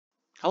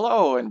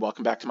Hello and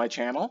welcome back to my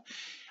channel.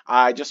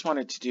 I just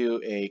wanted to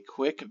do a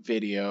quick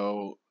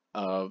video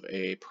of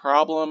a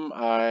problem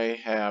I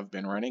have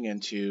been running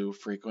into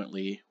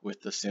frequently with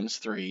The Sims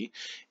 3,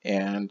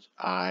 and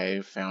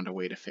I found a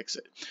way to fix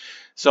it.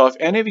 So if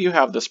any of you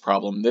have this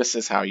problem, this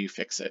is how you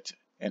fix it,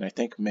 and I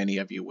think many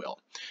of you will.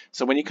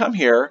 So when you come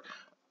here,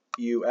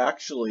 you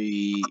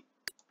actually,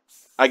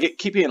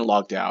 keep getting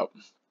logged out,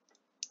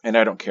 and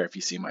I don't care if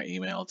you see my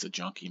email, it's a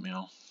junk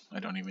email. I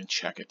don't even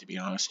check it, to be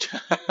honest.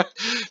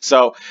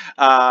 So,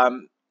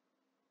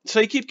 so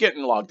you keep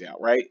getting logged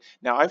out, right?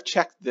 Now I've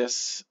checked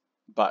this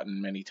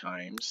button many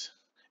times.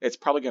 It's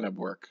probably going to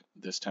work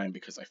this time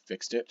because I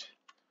fixed it,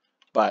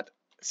 but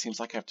it seems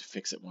like I have to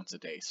fix it once a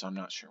day, so I'm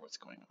not sure what's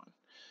going on.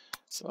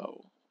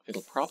 So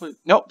it'll probably,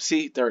 nope,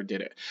 see, there it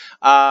did it.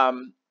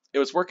 It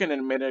was working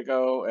a minute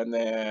ago, and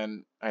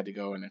then I had to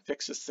go in and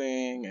fix this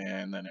thing,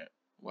 and then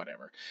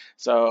whatever.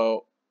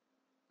 So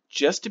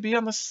just to be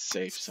on the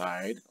safe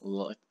side,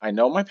 I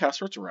know my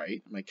password's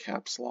right. My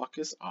caps lock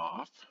is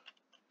off.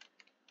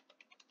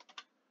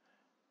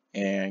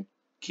 And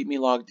keep me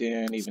logged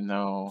in even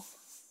though,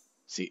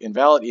 see,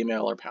 invalid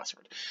email or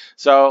password.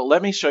 So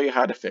let me show you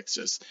how to fix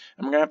this.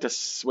 I'm going to have to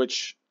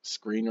switch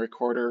screen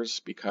recorders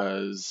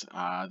because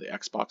the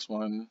Xbox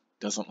one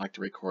doesn't like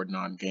to record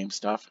non-game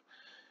stuff.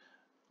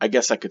 I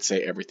guess I could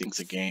say everything's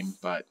a game,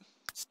 but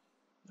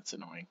that's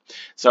annoying.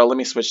 So let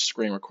me switch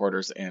screen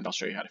recorders and I'll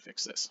show you how to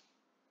fix this.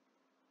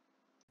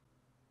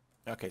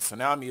 Okay, so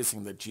now I'm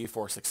using the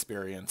GeForce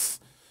Experience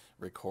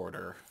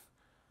recorder.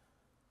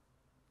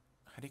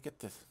 How do you get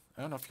this?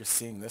 I don't know if you're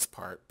seeing this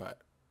part, but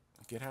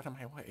get out of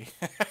my way.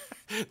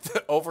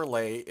 The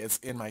overlay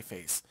is in my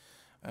face.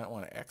 I don't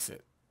want to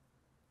exit.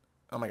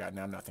 Oh my god,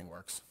 now nothing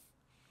works.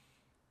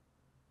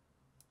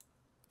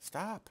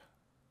 Stop.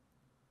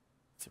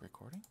 Is it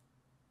recording?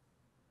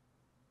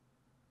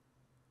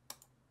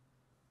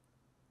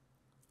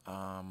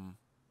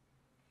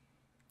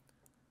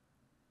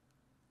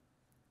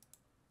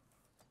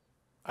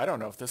 I don't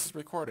know if this is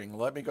recording.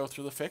 Let me go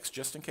through the fix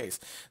just in case.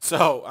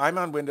 So I'm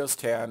on Windows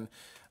 10.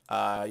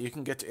 You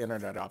can get to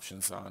internet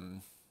options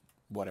on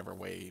whatever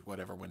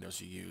Windows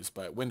you use,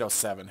 but Windows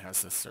 7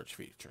 has this search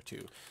feature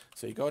too.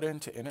 So you go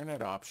into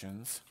internet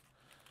options.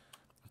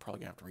 I'm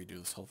probably going to have to redo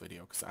this whole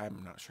video because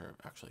I'm not sure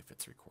actually if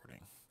it's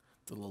recording.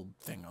 The little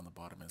thing on the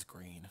bottom is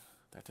green.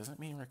 That doesn't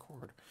mean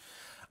record.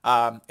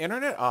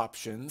 Internet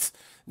options.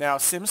 Now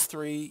Sims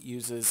 3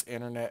 uses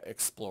Internet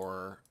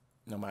Explorer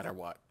no matter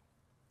what.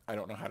 I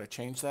don't know how to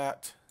change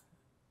that,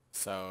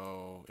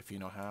 so if you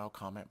know how,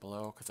 comment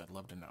below because I'd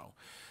love to know.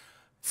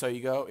 So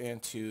you go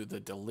into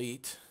the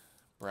delete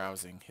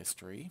browsing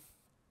history,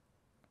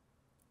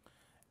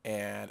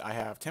 and I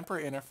have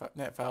temporary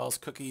internet files,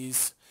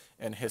 cookies,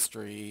 and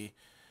history,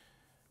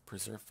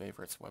 preserve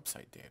favorites,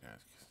 website data.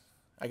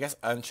 I guess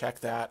uncheck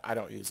that. I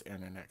don't use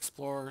Internet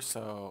Explorer,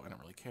 so I don't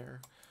really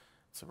care.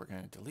 So we're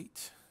going to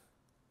delete.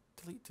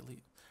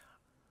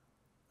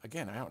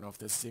 Again, I don't know if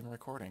this is even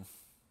recording.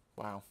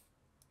 Wow.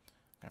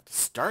 I have to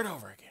start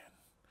over again.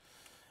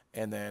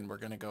 And then we're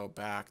going to go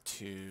back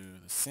to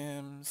The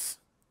Sims,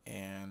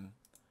 and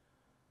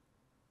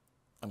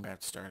I'm going to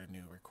have to start a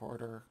new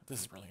recorder.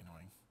 This is really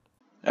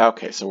annoying.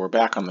 Okay, so we're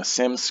back on the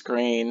Sims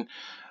screen.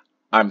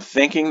 I'm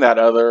thinking that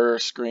other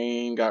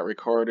screen got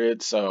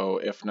recorded, so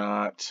if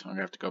not, I'm going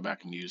to have to go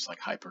back and use like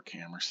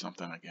Hypercam or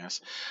something, I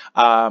guess.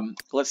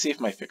 Let's see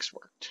if my fix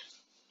worked.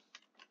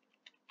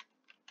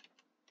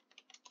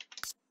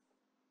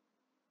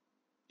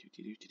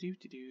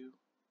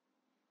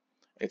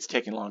 It's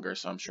taking longer,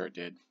 so I'm sure it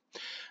did.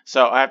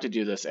 So I have to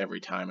do this every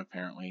time,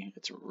 apparently.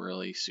 It's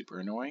really super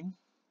annoying.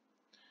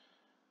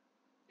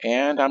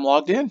 And I'm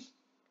logged in.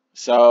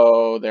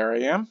 So there I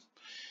am.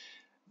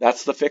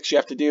 That's the fix you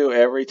have to do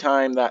every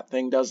time that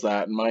thing does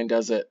that. And mine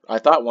does it, I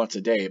thought once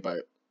a day, but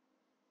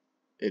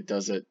it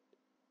does it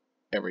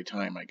every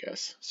time, I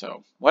guess.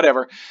 So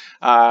whatever.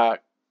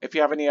 If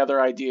you have any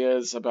other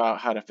ideas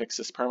about how to fix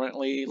this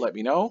permanently, let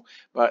me know.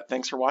 But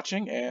thanks for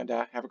watching, and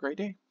have a great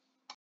day.